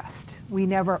expressed. We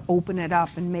never open it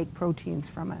up and make proteins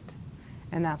from it.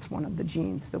 And that's one of the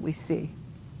genes that we see.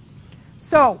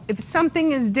 So, if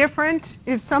something is different,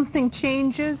 if something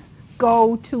changes,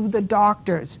 go to the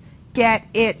doctors. Get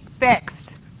it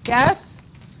fixed. Yes?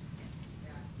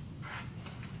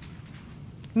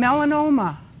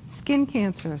 Melanoma, skin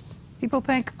cancers. People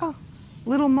think, oh,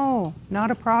 little mole, not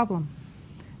a problem.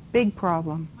 Big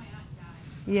problem. My aunt died.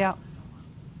 Yeah.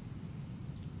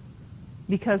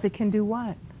 Because it can do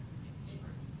what?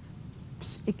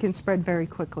 It can spread very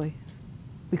quickly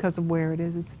because of where it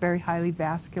is. It's very highly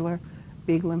vascular,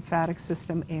 big lymphatic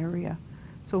system area.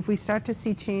 So if we start to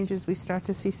see changes, we start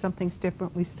to see something's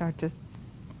different, we start to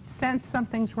sense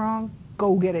something's wrong,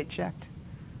 go get it checked.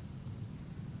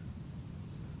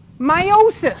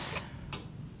 Meiosis.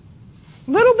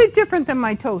 A little bit different than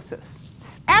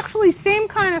mitosis. Actually, same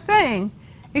kind of thing,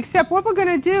 except what we're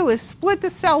going to do is split the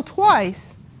cell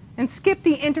twice and skip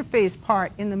the interphase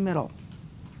part in the middle.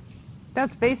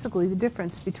 That's basically the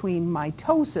difference between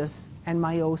mitosis and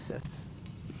meiosis.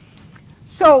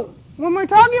 So when we're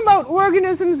talking about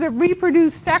organisms that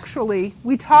reproduce sexually,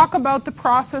 we talk about the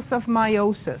process of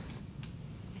meiosis.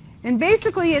 And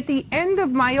basically at the end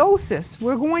of meiosis,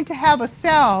 we're going to have a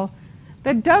cell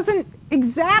that doesn't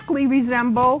exactly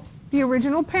resemble the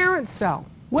original parent cell.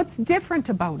 What's different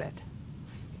about it?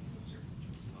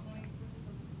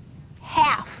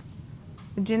 Half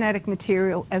the genetic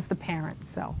material as the parent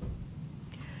cell.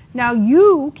 Now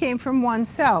you came from one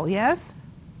cell, yes?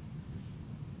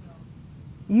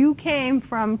 You came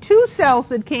from two cells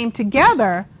that came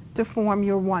together to form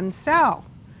your one cell.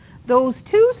 Those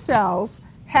two cells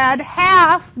had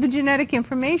half the genetic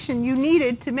information you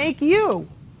needed to make you.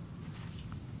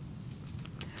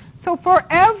 So for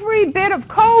every bit of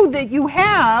code that you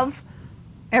have,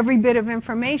 every bit of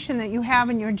information that you have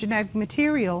in your genetic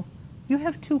material, you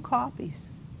have two copies.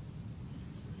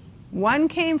 One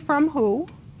came from who?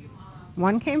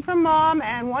 One came from mom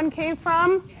and one came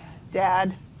from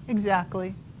dad.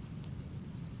 Exactly.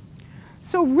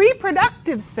 So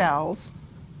reproductive cells,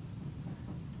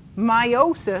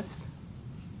 meiosis,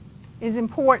 is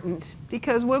important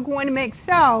because we're going to make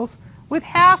cells with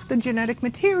half the genetic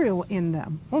material in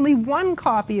them. Only one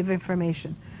copy of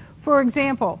information. For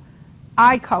example,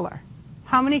 eye color.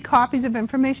 How many copies of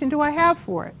information do I have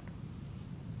for it?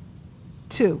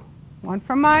 Two. One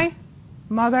from my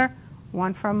mother,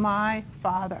 one from my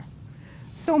father.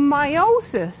 So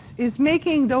meiosis is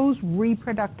making those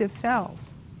reproductive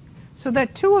cells so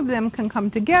that two of them can come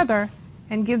together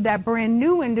and give that brand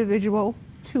new individual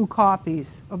two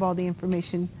copies of all the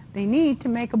information they need to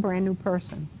make a brand new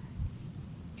person.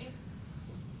 If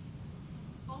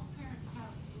both parents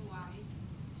have blue eyes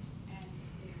and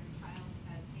their child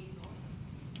has hazel,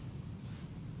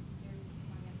 there's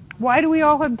Why do we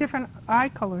all have different eye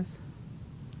colors?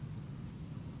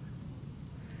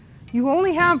 You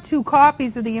only have two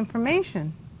copies of the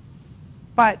information,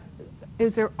 but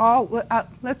is there all?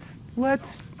 Let's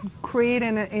create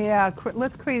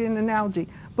let's create an analogy.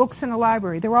 Books in a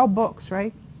library, they're all books,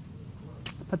 right?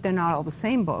 But they're not all the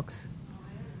same books,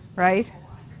 right?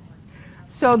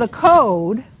 So the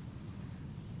code,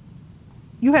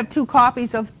 you have two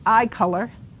copies of eye color,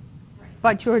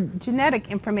 but your genetic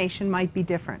information might be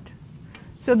different.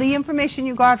 So the information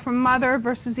you got from mother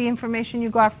versus the information you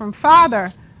got from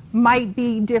father might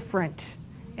be different.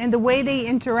 And the way they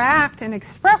interact and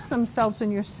express themselves in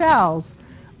your cells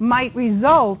might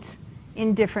result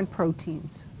in different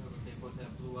proteins. They both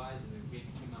have blue eyes and their baby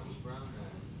came out with brown eyes.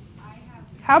 I have.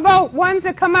 How about ones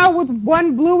that come out with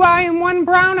one blue eye and one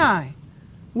brown eye?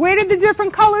 Where did the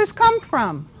different colors come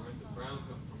from? Where'd the brown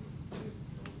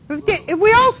come from? If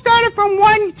we all started from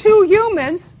 2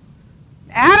 humans,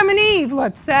 Adam and Eve,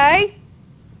 let's say,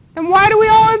 then why do we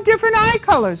all have different eye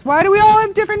colors? Why do we all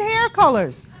have different hair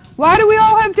colors? Why do we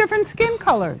all have different skin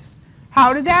colors?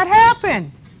 How did that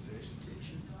happen?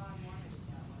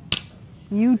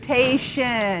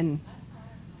 Mutation.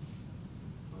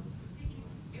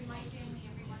 In my family,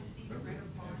 everyone's either red or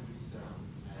blonde,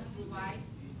 blue-eyed,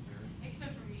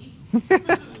 except for me. And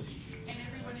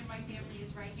everyone in my family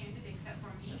is right-handed except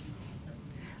for me.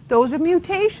 Those are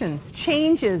mutations,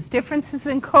 changes, differences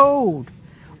in code,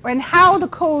 and how the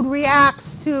code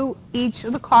reacts to each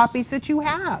of the copies that you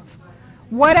have.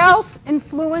 What else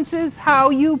influences how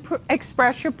you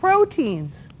express your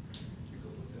proteins?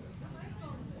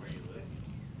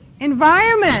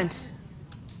 Environment.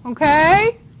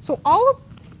 Okay? So all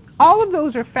of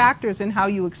those are factors in how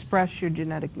you express your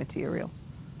genetic material.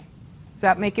 Is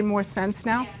that making more sense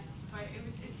now? Yeah, but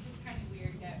it's just kind of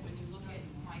weird that when you look at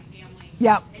my family,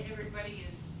 Yep. and everybody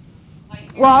is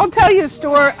like. Well, I'll tell you a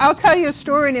story. I'll tell you a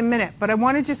story in a minute, but I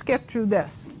want to just get through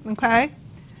this, okay?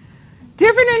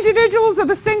 Different individuals of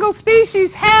a single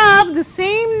species have the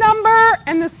same number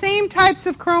and the same types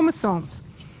of chromosomes.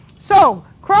 So,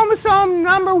 chromosome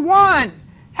number 1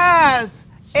 has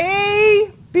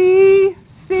A, B,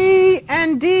 C,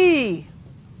 and D.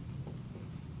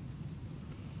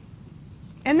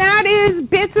 And that is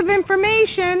bits of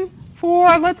information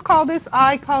for, let's call this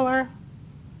eye color,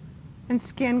 and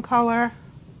skin color,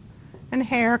 and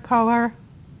hair color.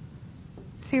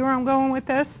 See where I'm going with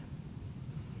this?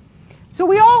 So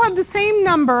we all have the same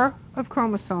number of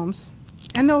chromosomes,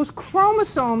 and those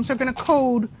chromosomes are going to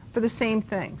code for the same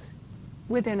things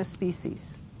within a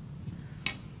species.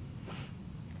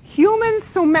 Human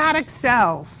somatic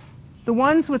cells, the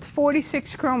ones with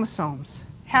 46 chromosomes,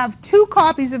 have 2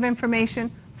 copies of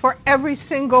information for every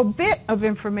single bit of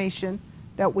information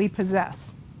that we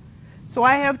possess. So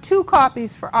I have 2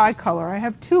 copies for eye color, I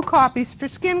have 2 copies for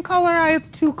skin color, I have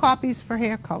 2 copies for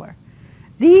hair color.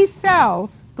 These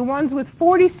cells, the ones with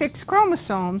 46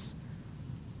 chromosomes,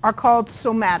 are called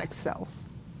somatic cells.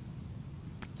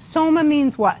 Soma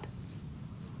means what?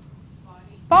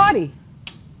 Body.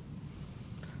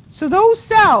 So those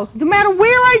cells, no matter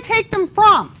where I take them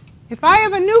from, if I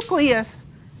have a nucleus,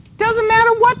 doesn't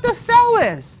matter what the cell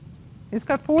is. It's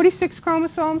got 46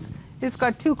 chromosomes, it's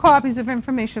got 2 copies of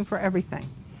information for everything.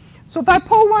 So if I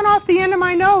pull one off the end of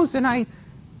my nose and I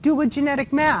do a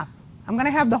genetic map, I'm going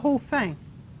to have the whole thing.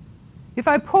 If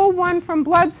I pull one from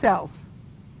blood cells,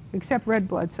 except red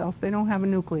blood cells, they don't have a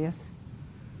nucleus,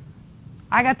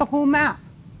 I got the whole map.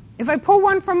 If I pull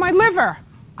one from my liver,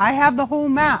 I have the whole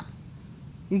map.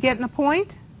 You getting the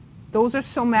point? Those are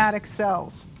somatic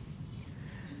cells.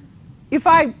 If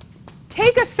I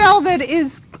take a cell that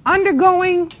is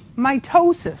undergoing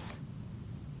mitosis,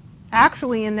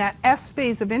 actually in that S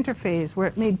phase of interphase where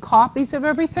it made copies of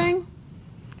everything,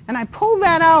 and I pull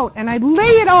that out and I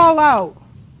lay it all out,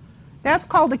 that's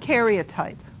called a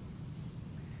karyotype.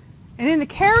 And in the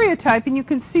karyotype, and you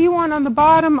can see one on the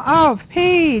bottom of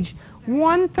page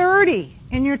 130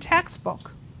 in your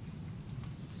textbook,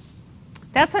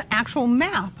 that's an actual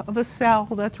map of a cell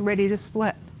that's ready to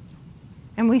split.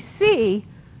 And we see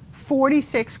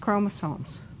 46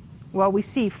 chromosomes. Well, we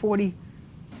see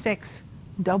 46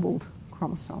 doubled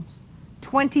chromosomes.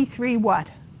 23 what?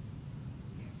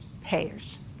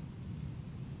 Pairs.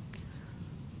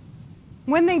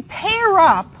 When they pair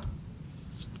up,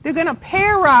 they're going to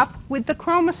pair up with the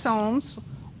chromosomes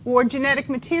or genetic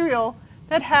material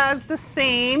that has the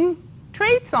same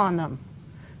traits on them.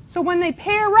 So when they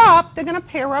pair up, they're going to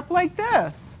pair up like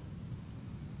this.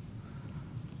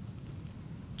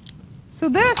 So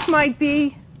this might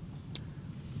be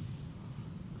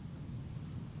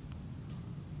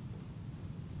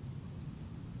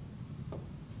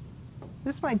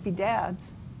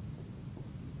Dad's.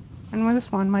 And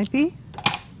this one might be.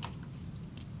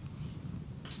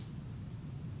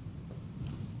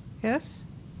 Yes?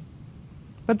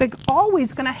 But they're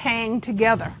always going to hang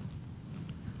together.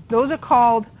 Those are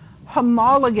called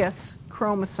homologous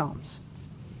chromosomes.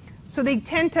 So they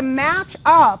tend to match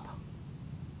up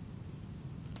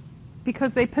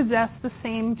because they possess the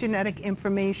same genetic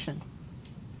information.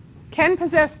 Can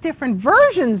possess different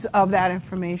versions of that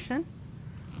information.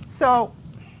 So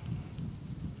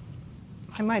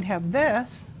I might have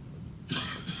this.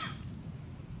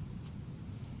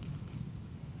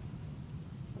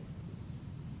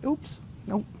 Oops,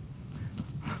 nope.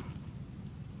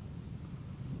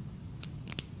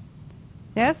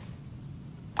 Yes?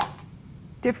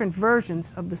 Different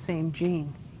versions of the same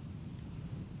gene.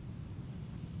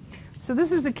 So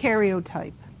this is a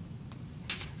karyotype.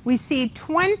 We see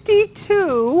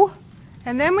 22,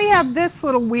 and then we have this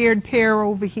little weird pair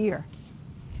over here.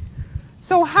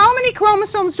 So how many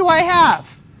chromosomes do I have?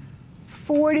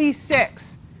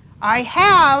 46. I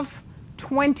have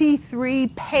 23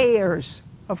 pairs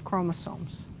of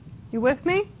chromosomes. You with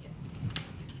me?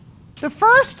 The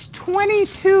first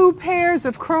 22 pairs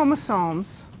of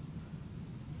chromosomes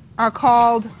are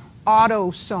called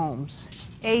autosomes.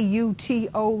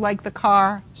 A-U-T-O, like the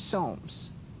car, somes.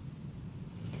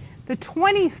 The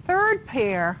 23rd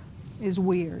pair is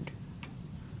weird.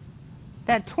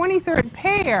 That 23rd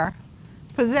pair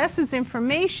possesses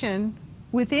information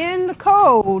within the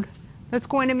code that's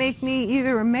going to make me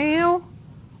either a male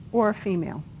or a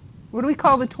female. What do we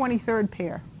call the 23rd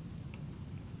pair?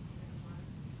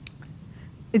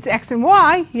 It's X and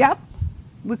Y, yep.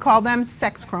 We call them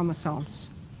sex chromosomes.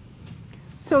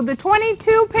 So the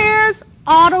 22 pairs,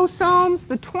 autosomes,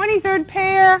 the 23rd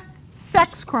pair,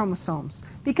 sex chromosomes.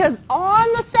 Because on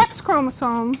the sex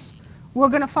chromosomes, we're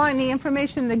going to find the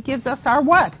information that gives us our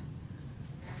what?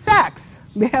 Sex,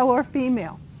 male or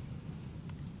female.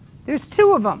 There's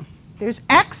two of them. There's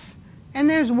X and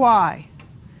there's Y.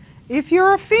 If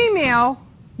you're a female,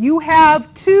 you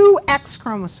have 2 X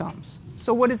chromosomes.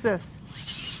 So what is this?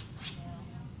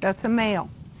 That's a male.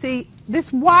 See,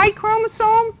 this Y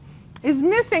chromosome is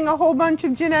missing a whole bunch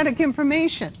of genetic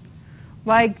information,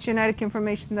 like genetic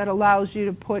information that allows you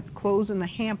to put clothes in the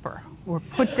hamper or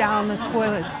put down the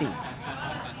toilet seat.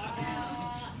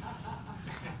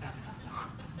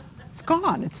 It's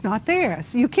gone. It's not there.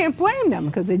 So you can't blame them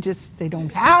because they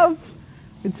don't have.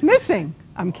 It's missing.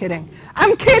 I'm kidding.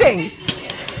 I'm kidding.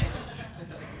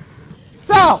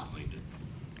 So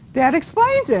that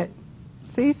explains it.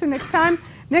 See, so next time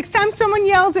someone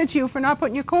yells at you for not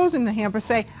putting your clothes in the hamper,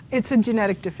 say, it's a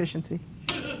genetic deficiency.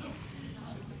 That's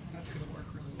going to work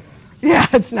really well. Yeah,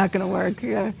 it's not going to work.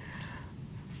 Yeah.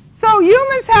 So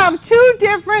humans have 2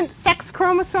 different sex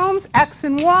chromosomes, X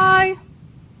and Y,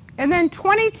 and then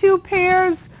 22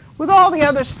 pairs with all the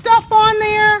other stuff on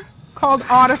there called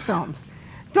autosomes.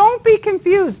 Don't be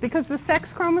confused because the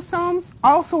sex chromosomes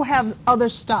also have other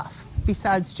stuff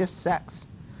besides just sex.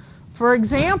 For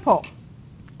example,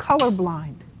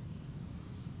 colorblind.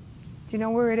 Do you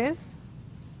know where it is?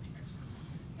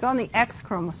 It's on the X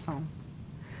chromosome.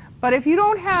 But if you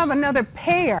don't have another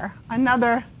pair,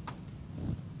 another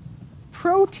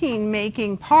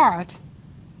protein-making part,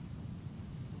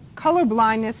 color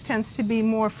blindness tends to be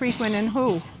more frequent in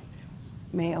who?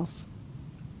 Males.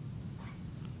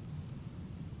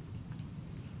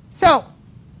 So,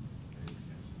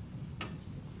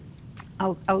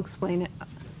 I'll explain it. You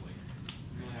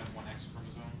only have 1 X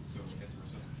chromosome, so it's a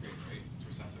recessive trait, right? It's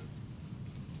recessive.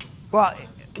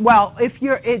 Well, if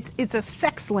you're, it's a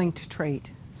sex-linked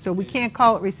trait, so we can't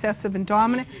call it recessive and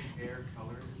dominant.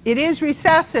 It is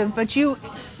recessive, but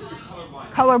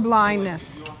color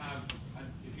blindness. If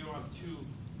you don't have 2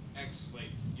 X, like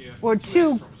you have Or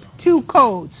 2 X two chromosomes.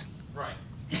 codes. Right.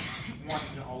 One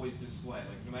can always display.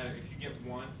 Like no matter if you get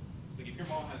one, like if your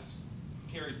mom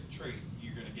carries the trait,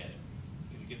 you're gonna get it.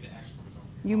 If you get the X chromosome.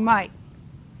 You might,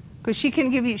 because she can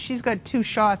give you. She's got 2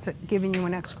 shots at giving you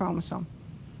an X chromosome.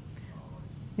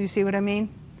 You see what I mean?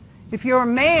 If you're a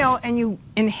male and you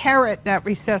inherit that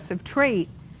recessive trait,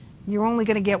 you're only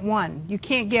going to get 1. You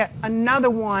can't get another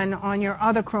one on your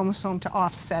other chromosome to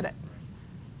offset it.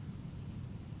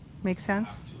 Make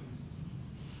sense?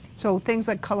 So things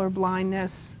like color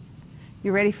blindness.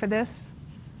 You ready for this?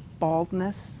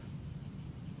 Baldness.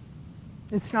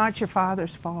 It's not your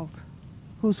father's fault.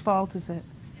 Whose fault is it?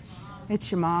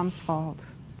 It's your mom's fault.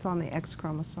 It's on the X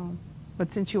chromosome.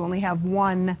 But since you only have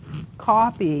 1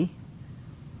 copy,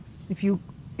 if you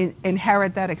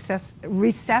inherit that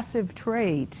recessive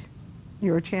trait,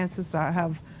 your chances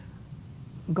have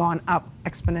gone up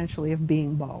exponentially of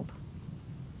being bald.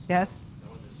 Yes? Is that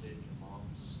what they say if your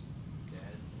mom's dad,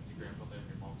 your grandfather, and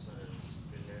your mom's side is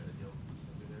good there, that he'll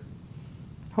be there?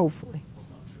 Hopefully. That's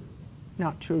not true.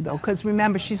 Not true, though, because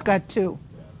remember, she's got 2.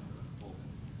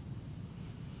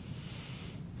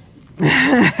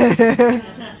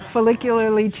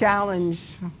 Follicularly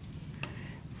challenged.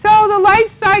 So the life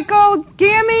cycle,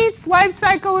 gametes, life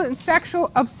cycle and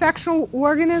sexual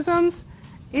organisms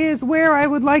is where I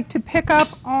would like to pick up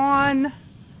on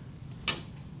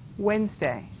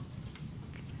Wednesday.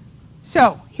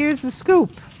 So here's the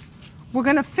scoop. We're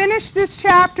going to finish this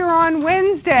chapter on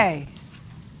Wednesday.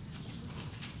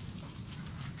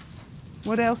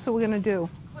 What else are we going to do?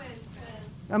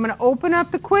 Quiz. I'm going to open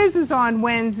up the quizzes on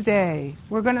Wednesday.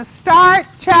 We're going to start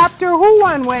chapter who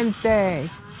on Wednesday?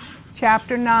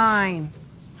 Chapter 9.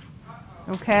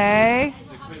 Okay? Is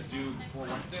the quiz due before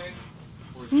Wednesday?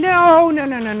 Or is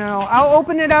No. I'll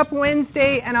open it up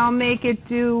Wednesday and I'll make it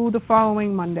due the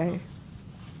following Monday.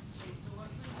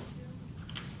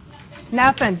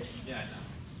 Nothing. Yeah,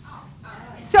 no.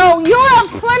 So you have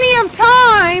plenty of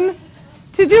time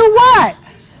to do what?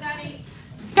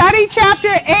 Study chapter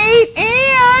 8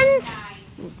 and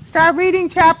start reading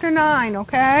chapter 9,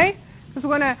 okay? Because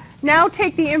we're going to now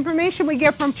take the information we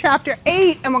get from chapter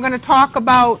 8 and we're going to talk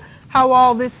about how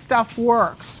all this stuff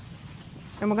works.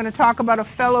 And we're going to talk about a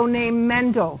fellow named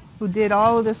Mendel who did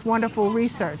all of this wonderful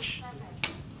research.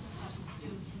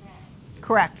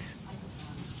 Correct.